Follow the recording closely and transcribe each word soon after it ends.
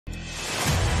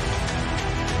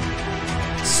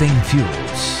Sing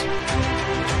Fuels,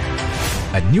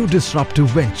 a new disruptive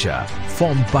venture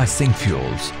formed by Sing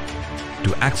Fuels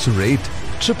to accelerate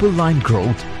triple line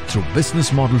growth through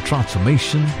business model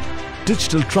transformation,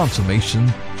 digital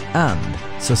transformation and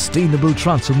sustainable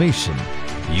transformation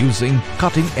using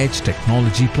cutting-edge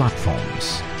technology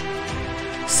platforms.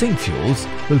 Sing Fuels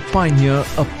will pioneer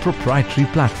a proprietary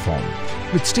platform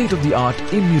with state-of-the-art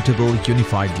immutable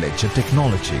unified ledger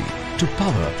technology to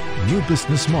power new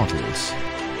business models.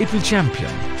 It will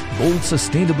champion bold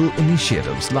sustainable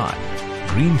initiatives like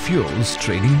Green Fuels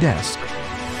Trading Desk,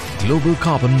 Global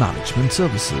Carbon Management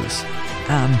Services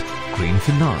and Green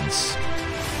Finance.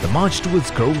 The march towards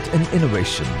growth and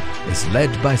innovation is led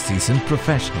by seasoned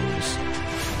professionals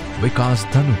Vikas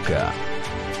Dhanuka,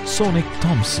 Sonic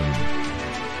Thompson,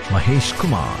 Mahesh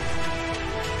Kumar,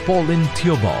 Pauline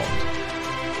Theobald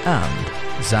and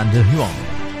Xander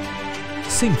Huang.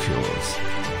 Sing Fuels,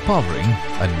 powering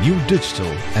a new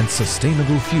digital and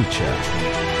sustainable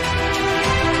future.